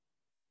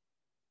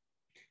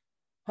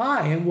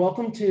Hi, and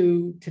welcome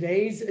to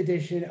today's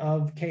edition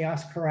of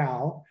Chaos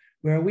Corral,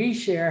 where we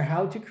share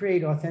how to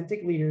create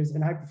authentic leaders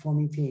and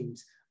high-performing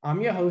teams. I'm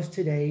your host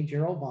today,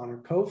 Gerald Bonner,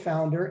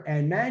 co-founder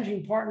and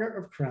managing partner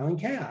of Corralling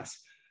Chaos.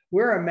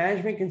 We're a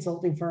management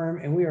consulting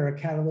firm, and we are a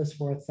catalyst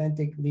for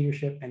authentic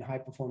leadership and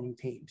high-performing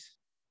teams.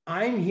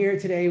 I'm here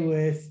today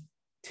with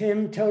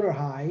Tim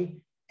Toderhigh,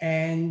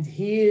 and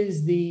he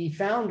is the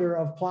founder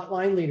of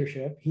Plotline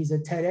Leadership. He's a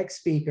TEDx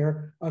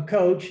speaker, a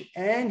coach,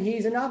 and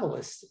he's a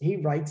novelist. He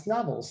writes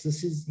novels.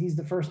 He's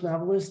the first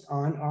novelist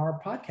on our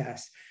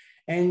podcast.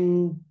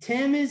 And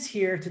Tim is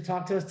here to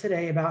talk to us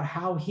today about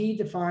how he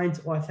defines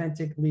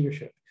authentic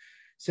leadership.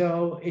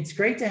 So it's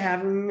great to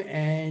have him,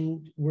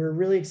 and we're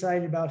really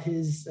excited about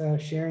his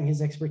sharing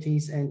his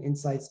expertise and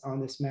insights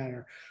on this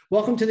matter.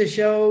 Welcome to the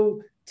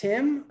show,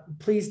 Tim.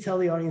 Please tell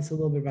the audience a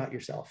little bit about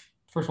yourself.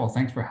 First of all,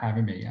 thanks for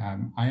having me.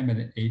 I am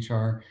an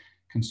HR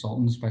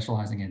consultant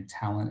specializing in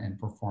talent and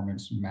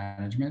performance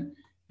management.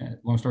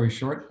 Long story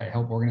short, I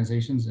help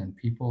organizations and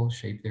people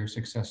shape their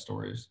success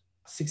stories.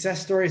 Success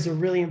stories are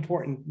really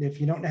important. If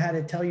you don't know how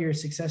to tell your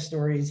success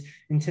stories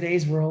in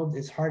today's world,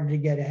 it's harder to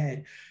get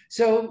ahead.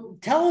 So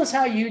tell us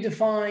how you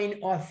define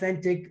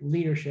authentic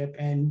leadership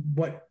and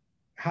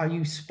how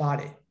you spot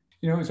it.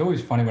 You know, it's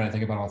always funny when I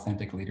think about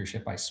authentic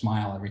leadership. I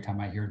smile every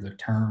time I hear the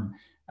term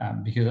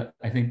because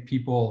I think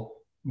people,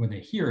 when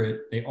they hear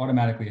it, they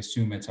automatically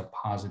assume it's a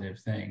positive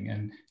thing.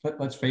 And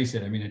let's face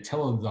it, I mean,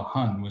 Attila the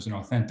Hun was an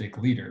authentic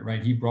leader,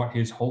 right? He brought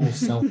his whole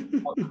self,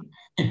 but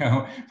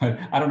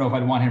I don't know if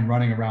I'd want him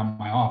running around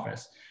my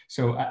office.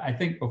 So I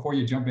think before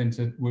you jump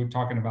into, we're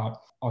talking about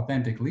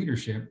authentic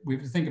leadership, we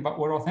have to think about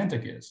what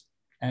authentic is.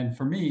 And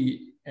for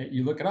me,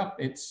 you look it up,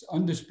 it's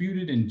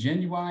undisputed and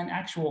genuine,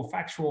 actual,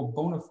 factual,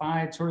 bona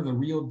fide, sort of the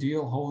real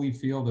deal, holy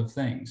field of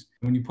things.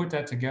 When you put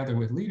that together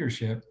with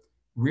leadership,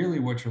 really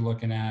what you're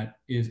looking at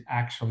is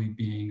actually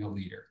being a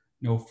leader.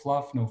 No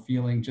fluff, no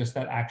feeling, just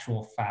that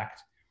actual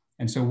fact.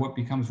 And so what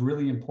becomes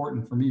really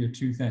important for me are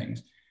two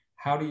things.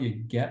 How do you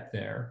get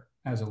there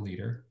as a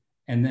leader?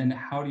 And then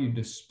how do you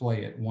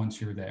display it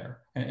once you're there?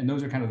 And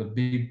those are kind of the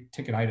big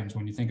ticket items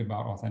when you think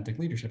about authentic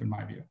leadership, in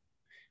my view.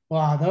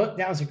 Wow,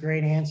 that was a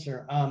great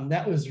answer.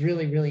 That was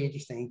really, really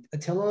interesting.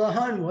 Attila the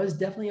Hun was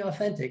definitely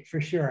authentic,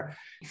 for sure.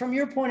 From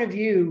your point of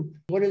view,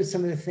 what are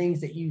some of the things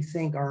that you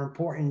think are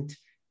important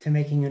to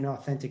making an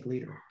authentic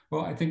leader?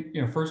 Well, I think,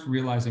 first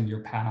realizing your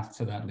path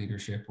to that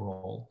leadership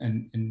role.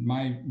 And in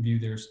my view,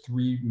 there's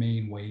three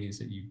main ways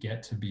that you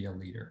get to be a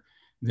leader.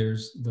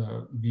 There's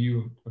the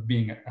view of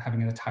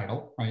having a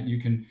title, right?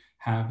 You can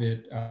have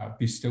it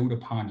bestowed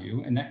upon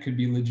you, and that could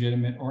be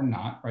legitimate or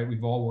not, right?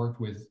 We've all worked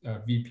with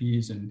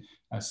VPs and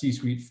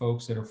C-suite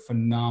folks that are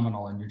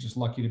phenomenal, and you're just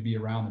lucky to be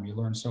around them. You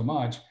learn so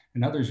much.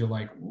 And others, you're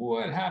like,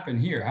 what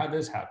happened here? How'd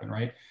this happen,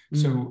 right?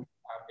 Mm-hmm. So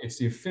it's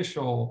the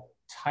official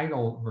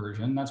title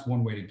version. That's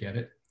one way to get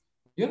it.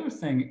 The other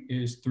thing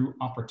is through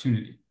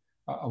opportunity.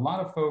 A lot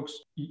of folks,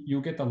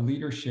 you'll get the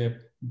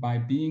leadership by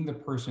being the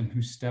person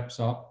who steps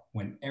up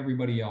when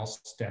everybody else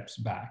steps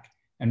back.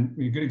 And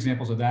good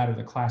examples of that are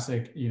the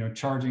classic,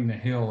 charging the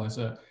hill as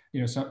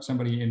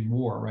somebody in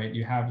war, right?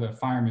 You have the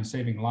firemen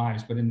saving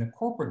lives, but in the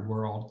corporate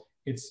world,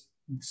 it's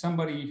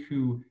somebody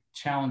who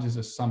challenges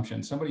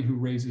assumptions, somebody who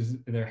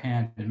raises their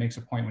hand and makes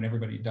a point when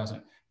everybody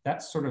doesn't.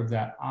 That's sort of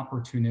that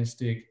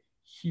opportunistic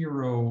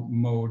hero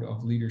mode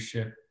of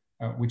leadership,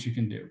 which you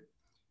can do.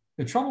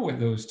 The trouble with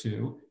those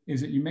two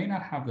is that you may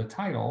not have the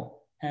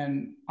title,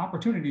 and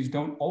opportunities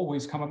don't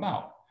always come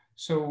about.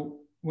 So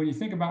when you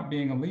think about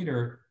being a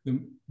leader, the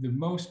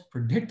most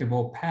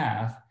predictable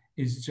path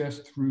is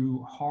just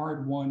through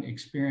hard-won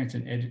experience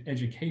and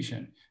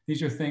education.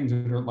 These are things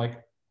that are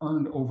like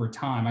earned over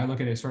time. I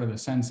look at it as sort of the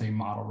sensei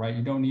model, right?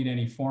 You don't need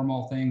any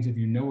formal things. If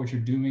you know what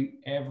you're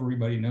doing,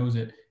 everybody knows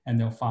it and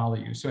they'll follow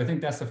you. So I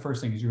think that's the first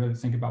thing, is you really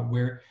think about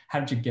how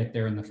did you get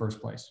there in the first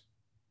place?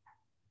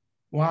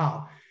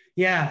 Wow.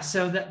 Yeah.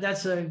 So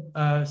that's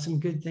some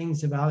good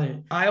things about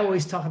it. I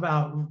always talk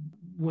about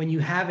when you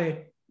have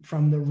it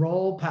from the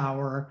role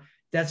power,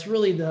 that's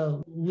really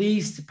the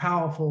least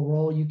powerful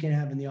role you can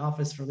have in the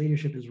office for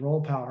leadership is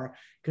role power,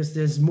 because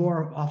there's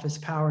more office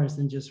powers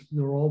than just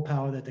the role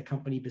power that the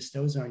company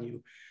bestows on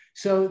you.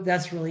 So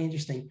that's really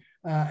interesting.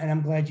 And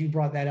I'm glad you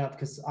brought that up,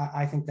 because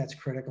I think that's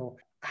critical.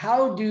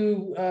 How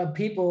do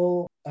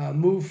people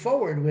move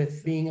forward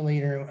with being a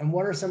leader? And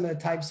what are some of the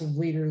types of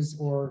leaders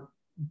or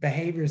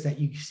behaviors that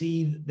you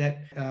see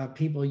that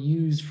people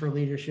use for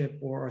leadership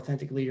or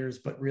authentic leaders,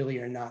 but really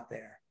are not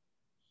there?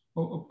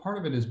 Well, part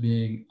of it is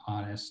being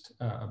honest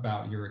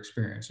about your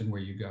experience and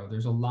where you go.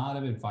 There's a lot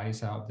of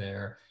advice out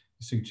there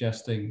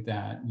suggesting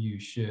that you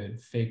should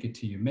fake it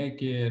till you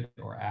make it,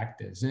 or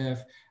act as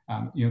if,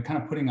 kind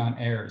of putting on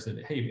airs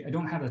that, hey, I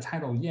don't have the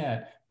title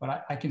yet,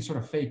 but I can sort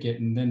of fake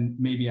it, and then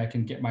maybe I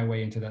can get my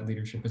way into that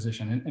leadership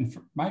position. And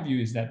my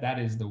view is that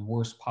is the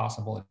worst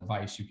possible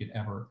advice you could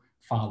ever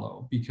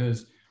follow,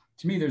 because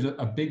to me, there's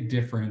a big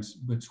difference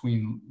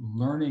between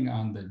learning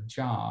on the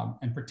job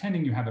and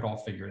pretending you have it all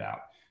figured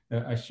out.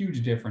 A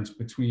huge difference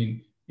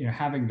between,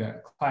 having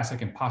the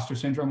classic imposter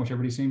syndrome, which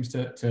everybody seems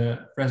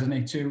to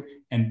resonate to,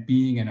 and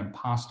being an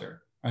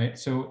imposter, right?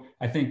 So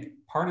I think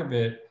part of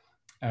it,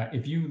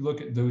 if you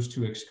look at those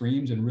two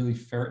extremes and really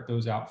ferret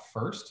those out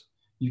first,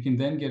 you can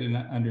then get an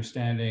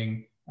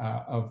understanding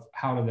of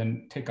how to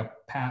then take a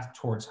path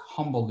towards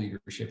humble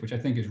leadership, which I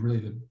think is really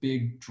the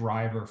big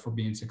driver for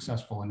being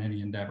successful in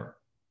any endeavor.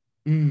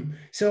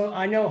 So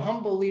I know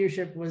humble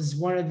leadership was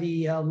one of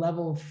the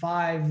level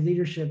 5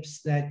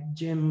 leaderships that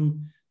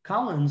Jim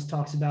Collins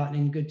talks about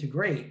in Good to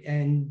Great,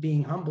 and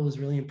being humble is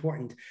really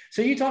important.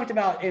 So you talked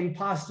about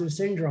imposter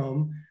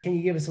syndrome. Can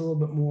you give us a little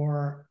bit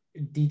more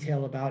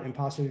detail about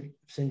imposter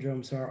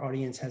syndrome so our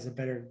audience has a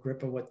better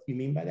grip of what you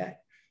mean by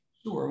that?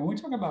 Sure. When we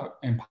talk about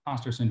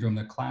imposter syndrome,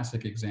 the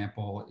classic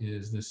example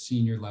is the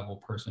senior level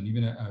person,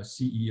 even a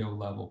CEO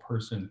level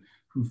person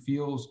who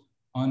feels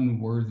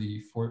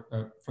unworthy for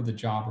the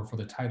job or for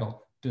the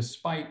title,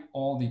 despite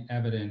all the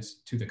evidence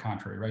to the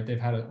contrary, right?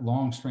 They've had a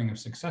long string of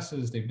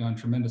successes, they've done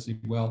tremendously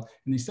well,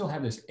 and they still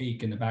have this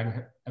ache in the back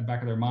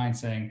of their mind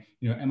saying,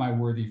 am I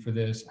worthy for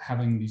this?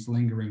 Having these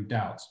lingering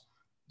doubts.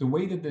 The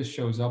way that this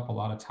shows up a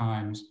lot of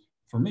times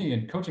for me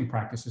in coaching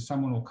practice is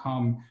someone will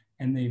come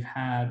and they've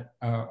had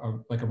a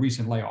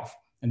recent layoff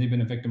and they've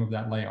been a victim of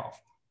that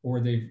layoff, or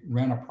they've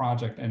run a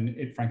project and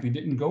it frankly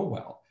didn't go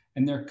well,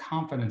 and their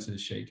confidence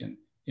is shaken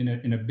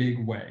in a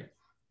big way.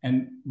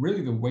 And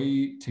really the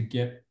way to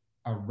get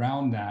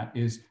around that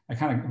is a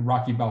kind of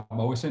Rocky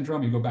Balboa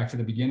syndrome. You go back to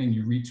the beginning,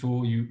 you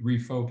retool, you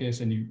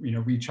refocus, and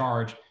you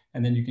recharge,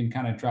 and then you can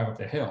kind of drive up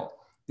the hill.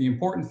 The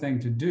important thing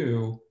to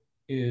do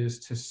is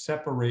to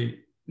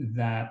separate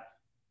that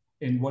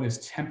in what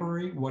is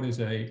temporary, what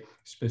is a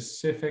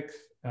specific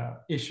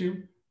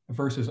issue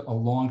versus a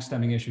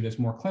long-stemming issue that's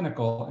more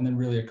clinical, and then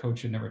really a coach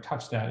should never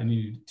touch that and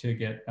you need to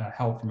get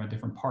help from a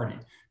different party.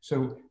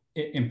 So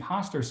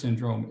imposter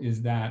syndrome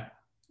is that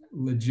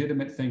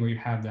legitimate thing where you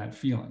have that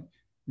feeling.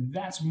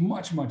 That's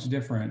much, much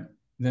different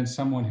than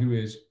someone who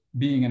is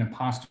being an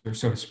imposter,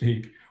 so to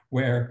speak,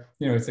 where,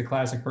 it's the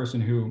classic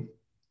person who,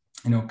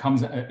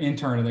 comes an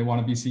intern and they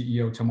want to be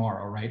CEO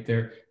tomorrow, right?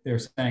 They're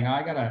saying,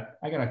 I got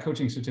a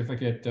coaching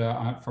certificate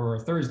for a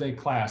Thursday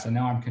class, and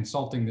now I'm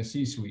consulting the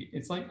C-suite.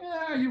 It's like,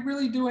 are you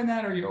really doing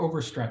that, or are you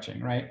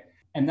overstretching, right?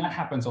 And that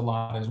happens a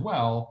lot as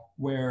well,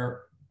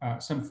 where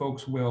some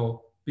folks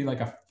will be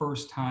like a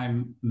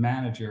first-time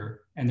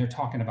manager and they're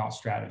talking about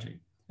strategy.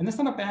 And that's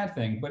not a bad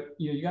thing, but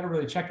you got to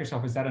really check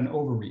yourself. Is that an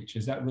overreach?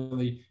 Is that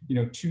really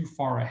too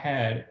far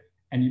ahead?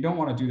 And you don't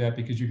want to do that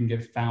because you can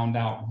get found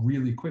out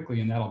really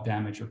quickly, and that'll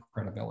damage your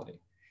credibility.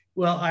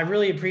 Well, I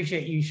really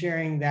appreciate you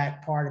sharing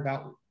that part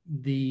about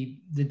the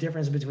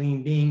difference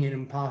between being an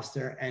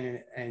imposter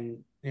and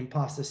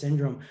imposter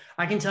syndrome.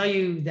 I can tell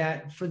you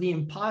that for the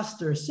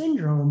imposter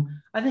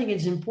syndrome, I think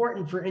it's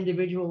important for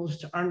individuals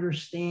to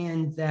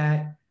understand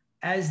that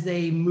as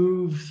they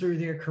move through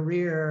their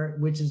career,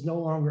 which is no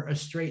longer a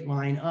straight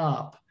line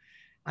up,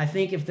 I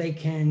think if they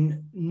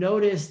can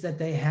notice that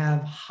they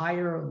have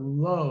higher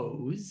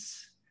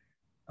lows,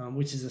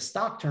 which is a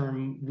stock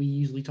term we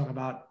usually talk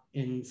about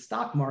in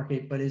stock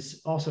market, but is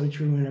also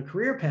true in a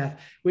career path,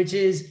 which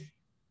is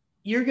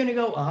you're going to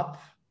go up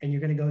and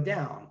you're going to go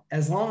down.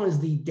 As long as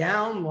the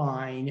down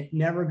line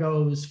never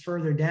goes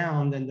further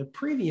down than the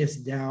previous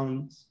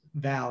down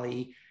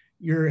valley,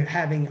 you're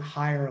having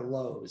higher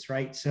lows,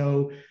 right?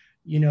 So,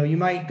 you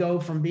might go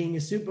from being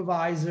a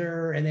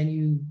supervisor and then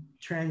you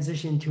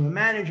transition to a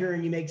manager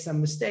and you make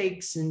some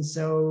mistakes.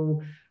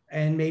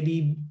 And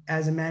maybe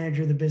as a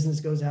manager, the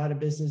business goes out of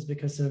business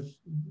because of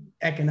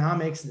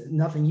economics,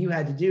 nothing you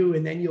had to do.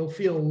 And then you'll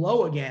feel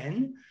low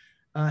again.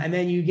 And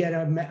then you get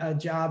a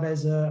job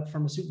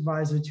from a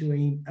supervisor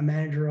to a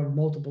manager of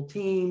multiple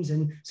teams.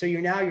 And so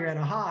you're at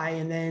a high,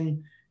 and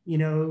then,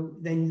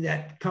 then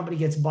that company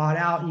gets bought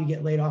out and you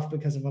get laid off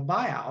because of a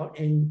buyout.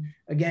 And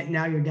again,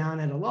 now you're down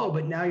at a low,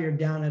 but now you're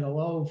down at a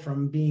low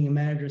from being a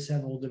manager of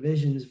several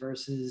divisions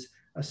versus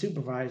a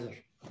supervisor.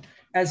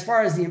 As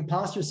far as the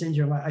imposter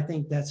syndrome, I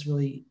think that's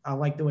really, I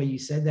like the way you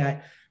said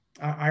that.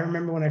 I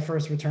remember when I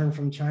first returned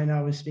from China,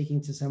 I was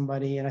speaking to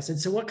somebody and I said,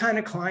 so what kind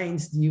of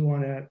clients do you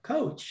want to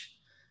coach?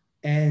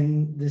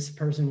 And this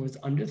person was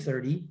under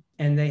 30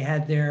 and they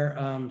had their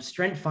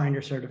Strength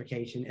Finder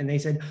certification. And they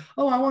said,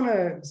 oh, I want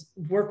to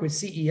work with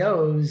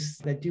CEOs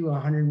that do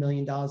 $100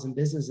 million in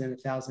business and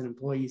 1,000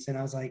 employees. And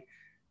I was like,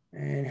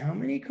 and how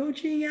many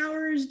coaching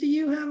hours do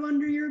you have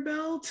under your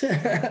belt?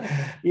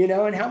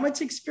 And how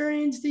much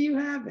experience do you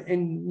have?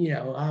 And,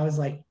 I was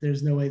like,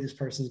 there's no way this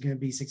person's going to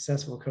be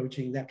successful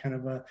coaching that kind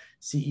of a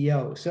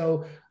CEO.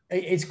 So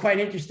it's quite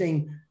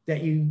interesting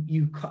that you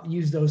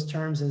use those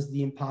terms as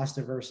the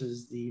imposter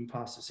versus the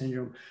imposter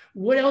syndrome.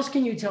 What else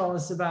can you tell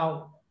us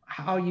about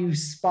how you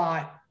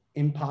spot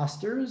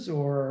imposters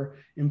or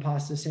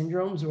imposter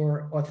syndromes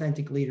or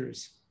authentic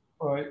leaders?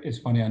 Well, it's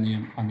funny on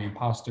the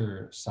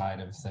imposter side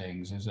of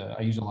things.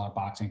 I use a lot of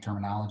boxing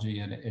terminology,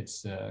 and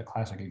it's a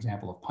classic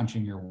example of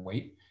punching your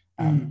weight.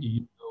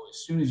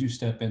 As soon as you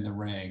step in the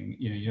ring,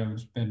 you don't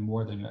spend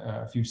more than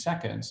a few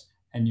seconds,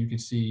 and you can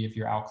see if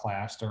you're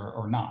outclassed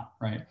or not,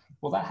 right?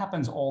 Well, that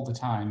happens all the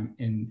time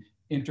in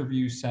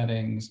interview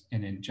settings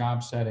and in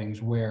job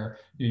settings where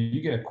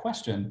you get a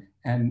question,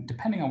 and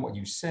depending on what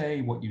you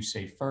say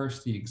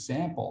first, the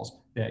examples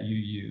that you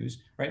use,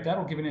 right,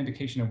 that'll give an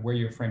indication of where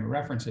your frame of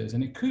reference is,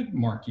 and it could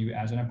mark you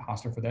as an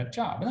imposter for that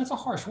job. And that's a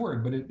harsh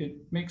word, but it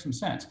makes some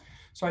sense.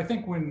 So I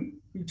think when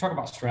we talk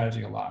about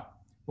strategy a lot,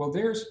 well,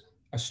 there's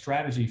a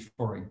strategy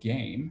for a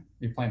game.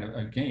 You're playing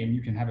a game,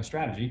 you can have a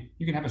strategy.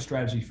 You can have a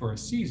strategy for a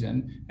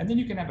season, and then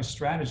you can have a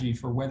strategy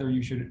for whether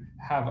you should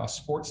have a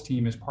sports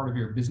team as part of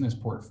your business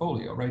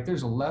portfolio, right?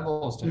 There's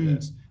levels to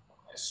this.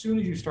 As soon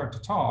as you start to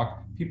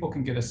talk, people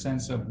can get a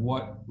sense of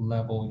what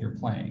level you're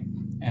playing,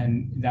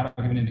 and that'll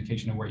give an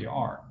indication of where you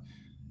are.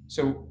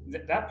 So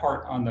that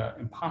part on the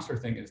imposter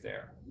thing is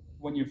there.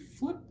 When you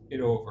flip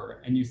it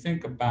over and you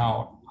think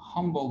about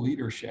humble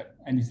leadership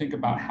and you think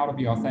about how to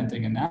be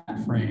authentic in that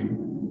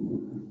frame,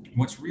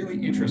 what's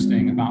really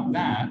interesting about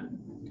that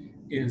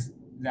is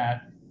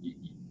that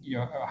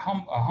a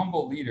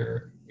humble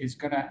leader is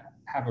going to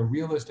have a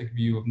realistic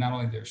view of not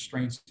only their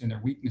strengths and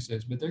their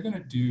weaknesses, but they're going to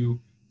do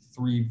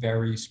three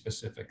very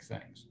specific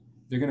things.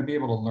 They're going to be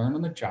able to learn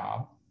on the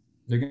job.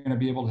 They're going to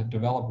be able to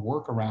develop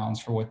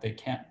workarounds for what they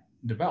can't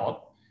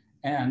develop.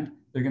 And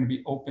they're going to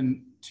be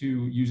open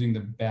to using the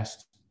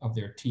best of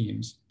their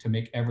teams to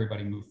make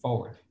everybody move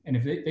forward. And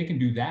if they can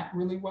do that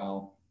really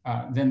well,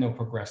 then they'll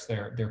progress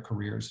their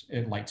careers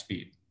at light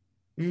speed.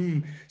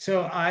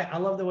 So I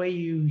love the way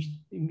you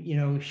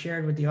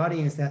shared with the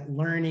audience that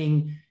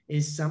learning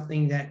is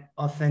something that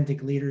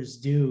authentic leaders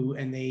do,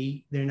 and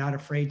they're not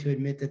afraid to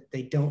admit that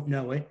they don't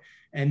know it,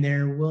 and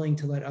they're willing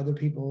to let other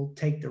people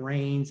take the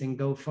reins and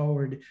go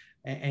forward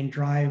and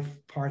drive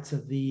parts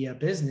of the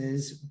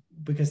business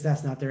because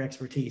that's not their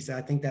expertise. So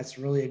I think that's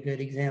really a good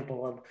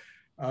example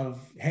of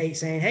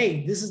saying,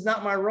 hey, this is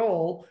not my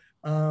role.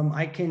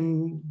 I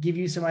can give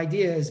you some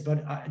ideas,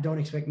 but don't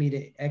expect me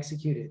to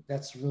execute it.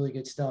 That's really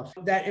good stuff.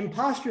 That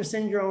imposter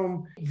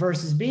syndrome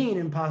versus being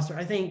an imposter,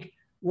 I think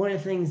one of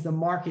the things the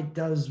market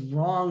does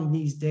wrong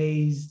these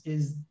days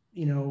is,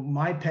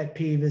 my pet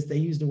peeve is they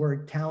use the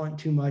word talent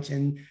too much,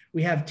 and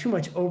we have too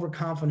much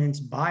overconfidence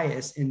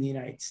bias in the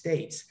United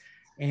States.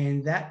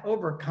 And that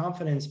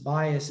overconfidence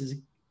bias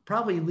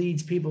probably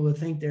leads people to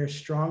think they're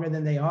stronger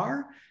than they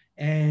are.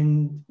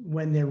 And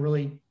when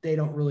they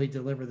don't really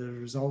deliver the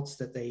results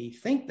that they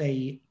think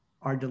they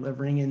are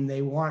delivering, and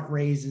they want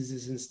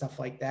raises and stuff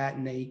like that.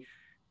 And they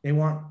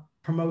want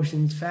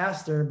promotions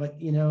faster, but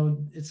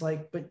it's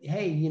like, but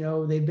hey,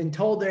 they've been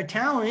told their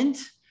talent,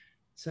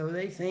 so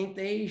they think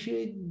they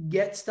should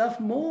get stuff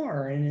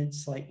more. And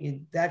it's like,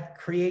 that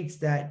creates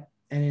that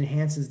and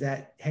enhances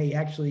that. Hey,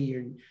 actually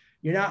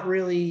you're not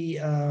really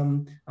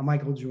a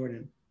Michael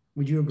Jordan.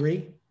 Would you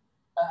agree?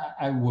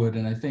 I would.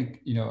 And I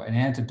think, an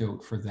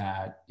antidote for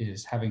that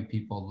is having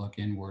people look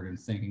inward and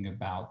thinking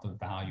about the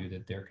value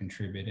that they're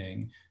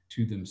contributing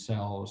to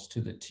themselves,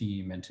 to the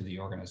team, and to the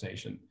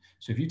organization.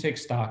 So if you take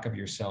stock of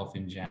yourself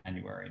in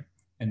January,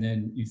 and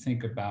then you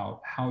think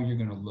about how you're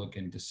going to look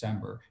in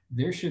December,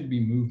 there should be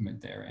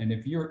movement there. And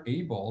if you're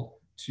able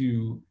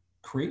to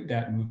create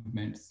that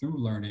movement through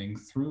learning,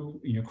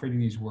 through creating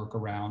these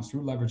workarounds,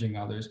 through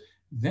leveraging others,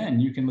 then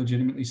you can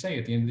legitimately say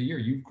at the end of the year,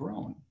 you've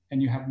grown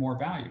and you have more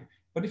value.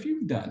 But if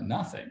you've done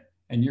nothing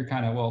and you're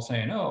kind of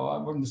saying, oh,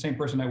 I'm the same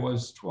person I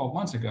was 12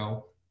 months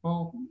ago,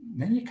 well,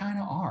 then you kind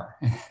of are.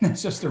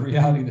 That's just the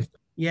reality.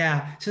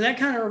 Yeah. So that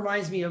kind of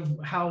reminds me of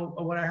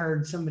what I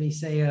heard somebody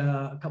say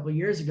a couple of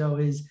years ago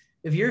is,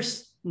 if you're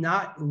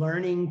not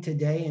learning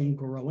today and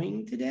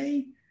growing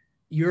today,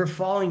 you're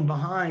falling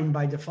behind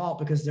by default,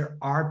 because there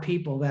are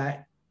people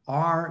that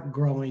are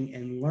growing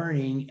and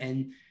learning.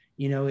 And,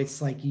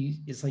 it's like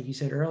you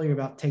said earlier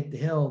about take the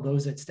hill,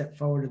 those that step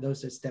forward or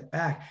those that step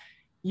back.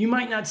 You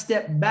might not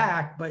step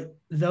back, but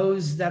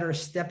those that are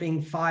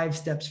stepping 5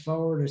 steps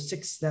forward or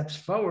 6 steps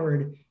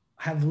forward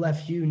have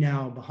left you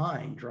now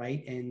behind,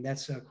 right? And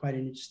that's quite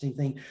an interesting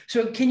thing.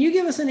 So can you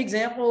give us an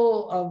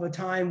example of a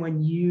time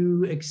when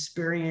you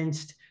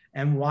experienced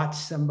and watched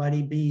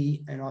somebody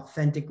be an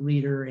authentic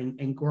leader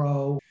and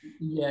grow?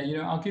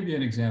 Yeah, I'll give you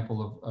an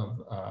example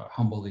of a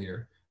humble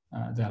leader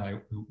that I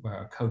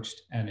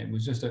coached, and it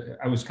was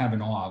I was kind of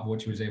in awe of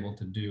what she was able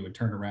to do and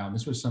turn around.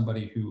 This was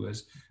somebody who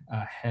was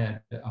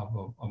head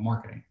of a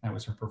marketing. That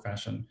was her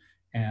profession.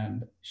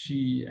 And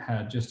she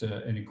had just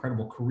an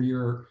incredible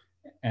career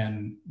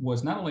and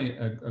was not only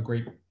a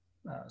great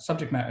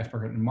subject matter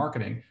expert in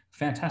marketing,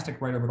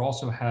 fantastic writer, but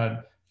also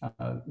had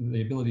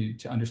the ability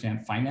to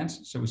understand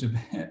finance. So it was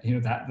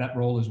that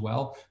role as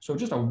well. So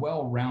just a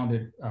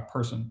well-rounded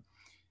person.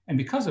 And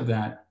because of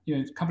that,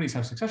 companies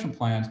have succession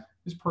plans.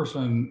 This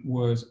person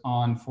was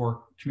on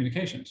for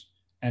communications.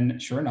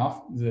 And sure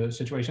enough, the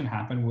situation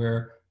happened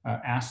where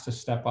asked to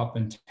step up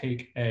and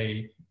take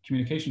a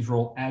communications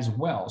role as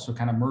well. So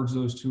kind of merge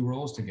those two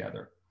roles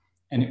together.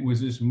 And it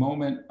was this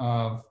moment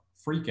of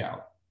freak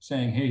out,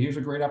 saying, hey, here's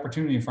a great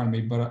opportunity in front of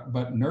me,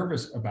 but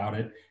nervous about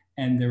it.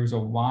 And there was a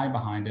why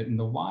behind it. And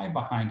the why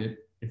behind it,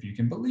 if you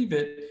can believe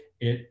it,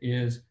 it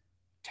is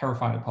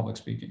terrified of public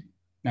speaking.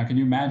 Now, can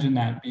you imagine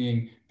that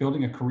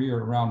building a career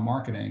around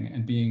marketing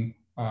and being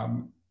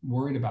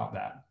worried about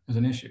that as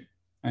an issue?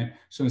 right?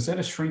 So instead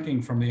of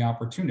shrinking from the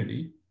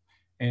opportunity,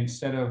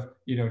 instead of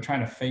trying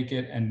to fake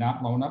it and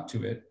not own up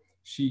to it,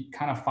 she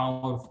kind of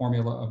followed a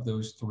formula of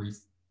those three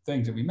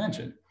things that we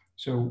mentioned.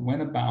 So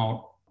went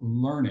about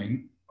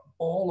learning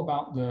all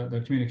about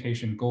the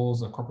communication goals,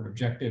 the corporate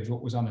objectives,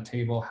 what was on the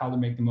table, how to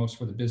make the most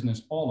for the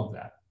business, all of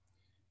that.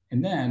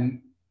 And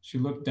then she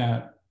looked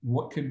at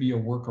what could be a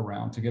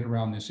workaround to get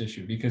around this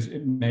issue, because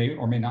it may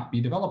or may not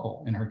be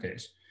developable in her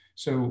case.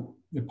 So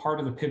the part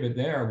of the pivot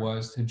there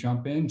was to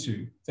jump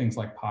into things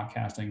like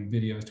podcasting,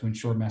 videos, to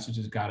ensure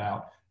messages got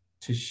out,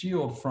 to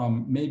shield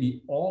from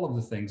maybe all of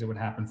the things that would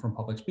happen from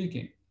public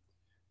speaking.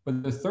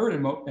 But the third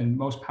and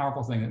most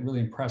powerful thing that really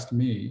impressed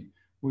me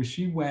was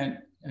she went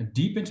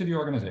deep into the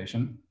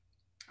organization,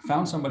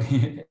 found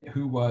somebody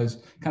who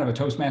was kind of a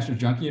Toastmasters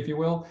junkie, if you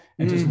will,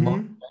 and just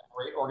loved that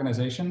great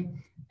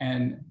organization.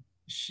 And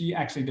she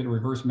actually did a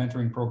reverse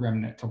mentoring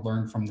program to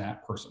learn from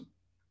that person.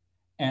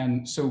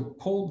 And so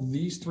pulled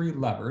these three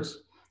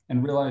levers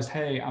and realized,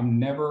 hey, I'm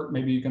never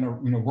maybe going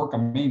to work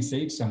on main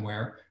stage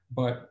somewhere,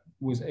 but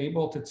was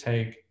able to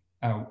take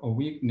a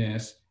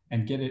weakness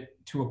and get it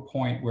to a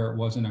point where it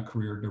wasn't a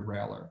career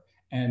derailer.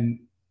 And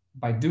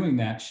by doing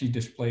that, she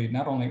displayed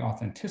not only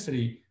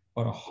authenticity,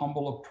 but a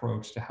humble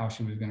approach to how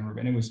she was going to,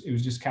 and it was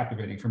just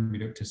captivating for me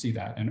to see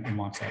that and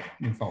watch that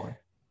move forward.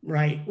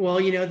 Right. Well,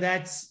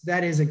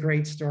 that is a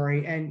great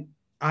story. And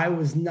I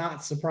was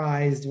not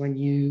surprised when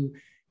you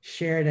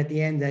shared at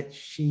the end that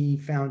she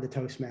found a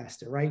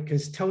Toastmaster, right?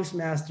 Because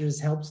Toastmasters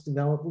helps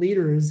develop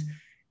leaders.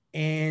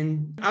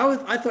 And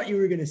I thought you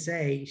were going to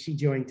say she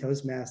joined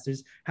Toastmasters.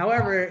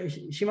 However,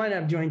 she might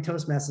not have joined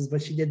Toastmasters,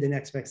 but she did the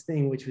next best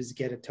thing, which was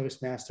get a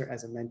Toastmaster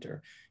as a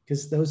mentor,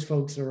 because those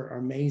folks are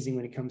amazing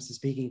when it comes to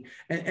speaking.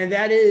 And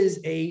that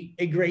is a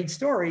great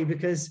story,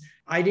 because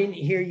I didn't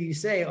hear you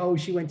say, oh,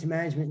 she went to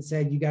management and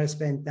said, you got to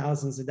spend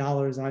thousands of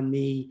dollars on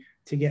me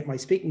to get my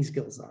speaking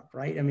skills up,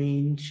 right? I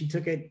mean, she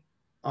took it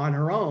on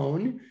her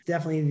own.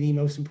 Definitely the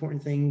most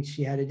important thing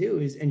she had to do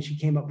and she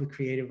came up with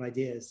creative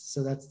ideas.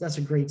 So that's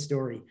a great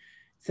story.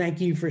 Thank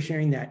you for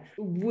sharing that.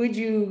 Would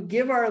you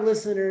give our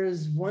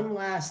listeners one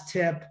last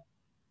tip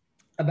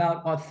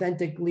about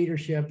authentic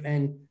leadership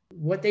and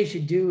what they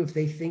should do if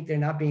they think they're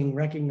not being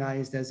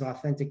recognized as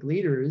authentic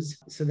leaders,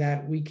 so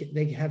that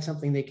they have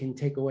something they can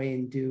take away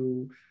and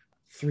do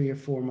 3 or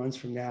 4 months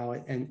from now,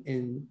 and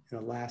in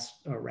the last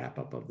wrap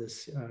up of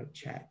this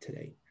chat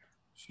today?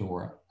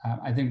 Sure.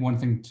 I think one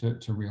thing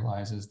to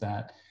realize is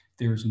that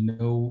there's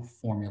no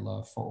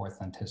formula for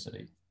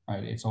authenticity,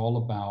 right? It's all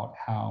about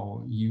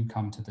how you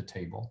come to the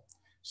table.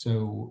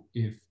 So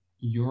if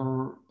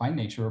you're by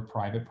nature a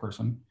private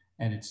person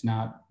and it's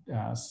not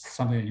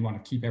something that you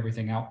want to keep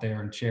everything out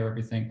there and share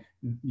everything,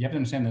 you have to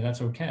understand that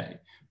that's okay.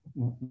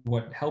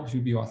 What helps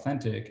you be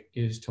authentic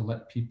is to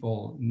let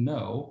people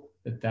know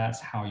that that's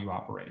how you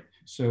operate.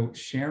 So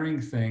sharing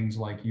things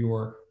like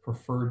your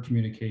preferred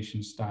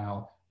communication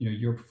style,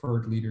 your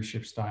preferred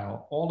leadership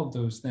style, all of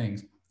those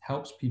things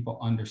helps people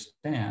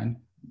understand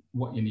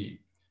what you need.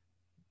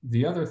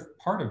 The other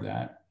part of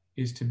that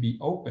is to be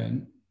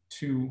open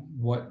to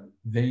what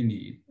they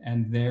need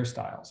and their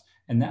styles.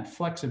 And that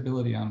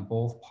flexibility on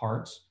both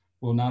parts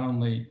will not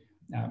only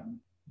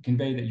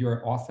convey that you're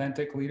an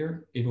authentic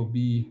leader, it'll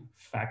be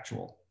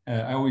factual.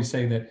 I always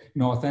say that,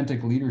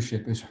 authentic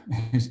leadership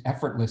is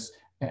effortless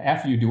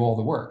after you do all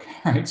the work,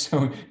 right?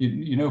 So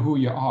you know who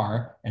you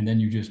are, and then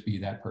you just be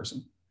that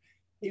person.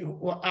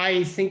 Well,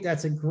 I think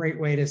that's a great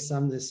way to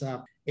sum this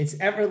up. It's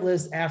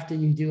effortless after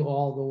you do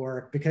all the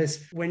work.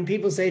 Because when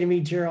people say to me,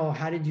 Gerald,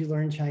 how did you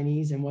learn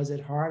Chinese and was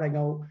it hard? I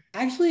go,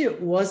 actually,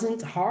 it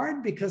wasn't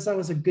hard, because I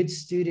was a good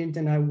student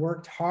and I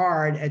worked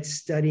hard at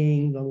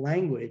studying the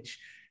language.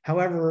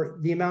 However,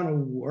 the amount of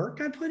work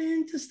I put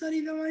in to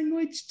study the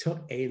language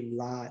took a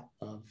lot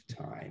of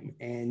time.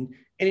 And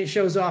it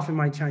shows off in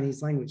my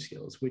Chinese language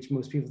skills, which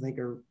most people think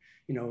are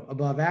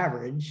above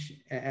average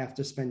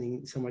after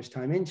spending so much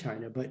time in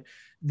China. But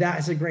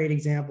that's a great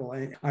example.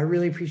 And I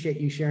really appreciate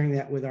you sharing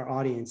that with our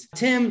audience.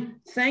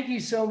 Tim, thank you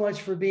so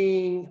much for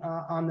being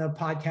on the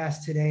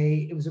podcast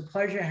today. It was a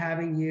pleasure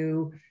having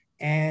you.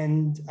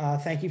 And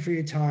thank you for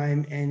your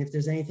time. And if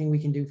there's anything we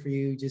can do for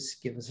you,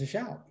 just give us a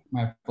shout.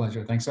 My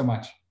pleasure. Thanks so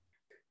much.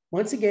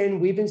 Once again,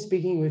 we've been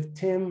speaking with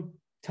Tim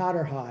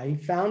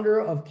Totterheye, founder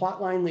of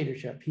Plotline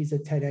Leadership. He's a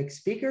TEDx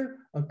speaker,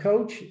 a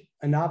coach,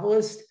 a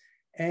novelist,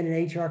 and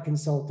an HR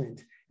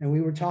consultant. And we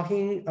were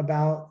talking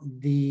about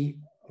the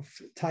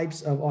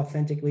types of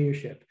authentic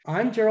leadership.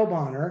 I'm Gerald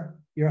Bonner,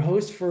 your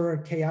host for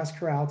Chaos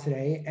Corral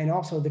today, and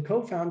also the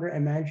co-founder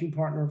and managing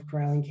partner of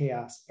Corral &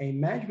 Chaos, a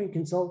management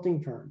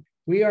consulting firm.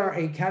 We are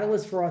a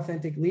catalyst for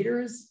authentic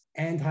leaders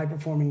and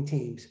high-performing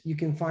teams. You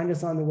can find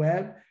us on the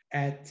web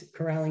at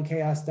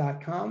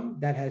corralandchaos.com.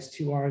 That has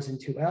 2 R's and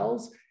 2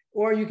 L's.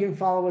 Or you can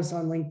follow us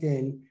on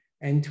LinkedIn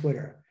and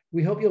Twitter.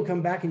 We hope you'll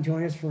come back and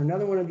join us for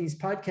another one of these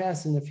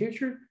podcasts in the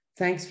future.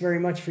 Thanks very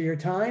much for your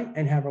time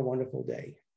and have a wonderful day.